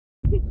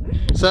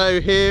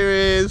So here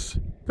is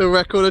the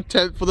record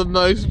attempt for the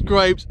most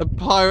grapes a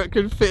pirate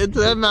can fit into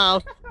their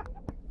mouth.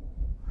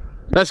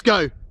 Let's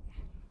go.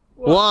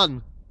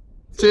 1,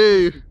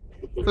 2,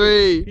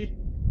 3,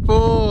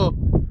 4,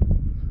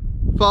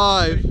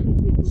 5,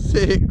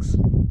 6,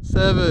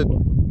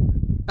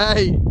 7,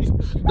 8,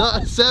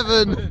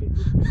 7,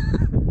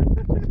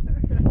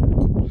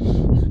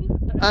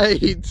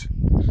 8,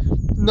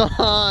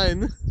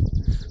 9,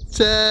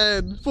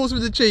 10. Force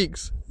with the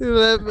cheeks.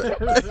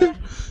 11.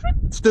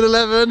 Still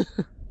 11.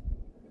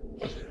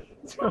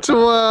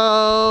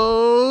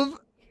 12.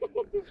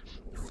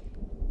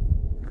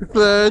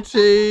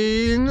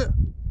 13.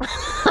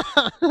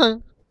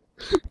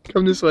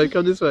 Come this way,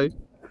 come this way.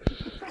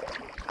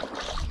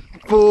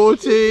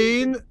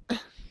 14.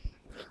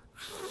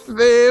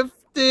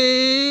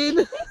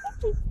 15.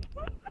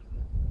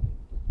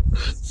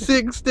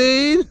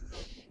 16.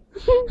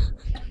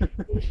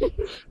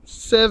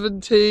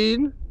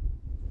 17.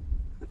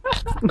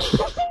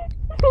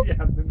 You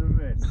have been a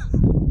miss.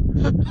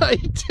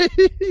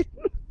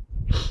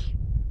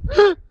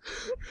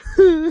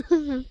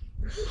 18.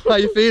 How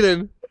you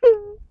feeling?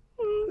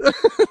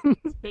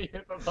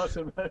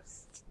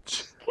 Hippopotamus.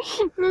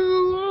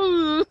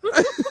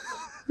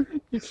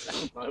 You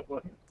sound like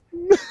one.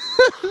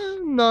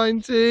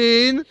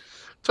 19.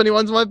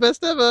 21's my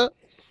best ever.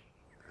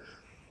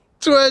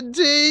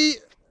 20.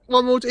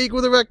 One more to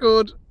equal the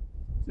record.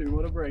 Do you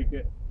want to break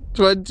it?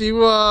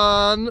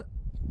 21.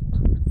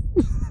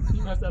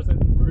 You must have some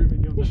room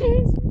in your mouth.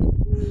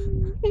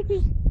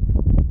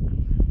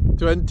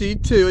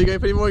 22. Are you going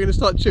for any more? Are you going to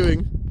start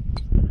chewing?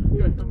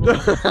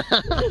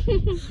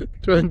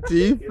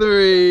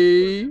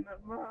 23.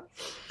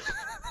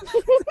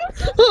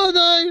 Oh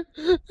no!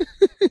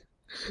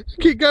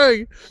 Keep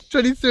going.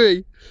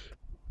 23.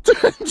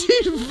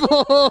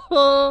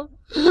 24.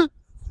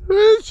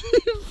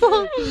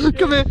 24.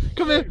 Come here,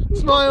 come here.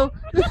 Smile.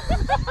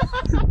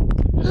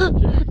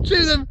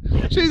 Chew them.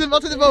 Chew them.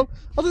 I'll take the bowl.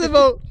 I'll take the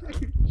bowl.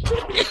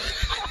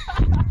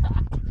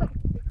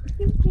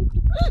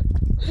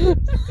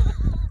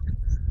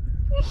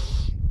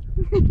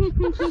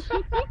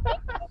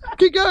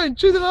 Keep going,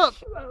 chew them up.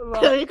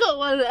 You got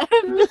one left.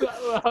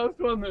 That last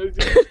one that was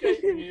just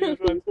escaping you.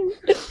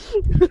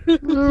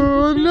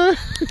 Oh no.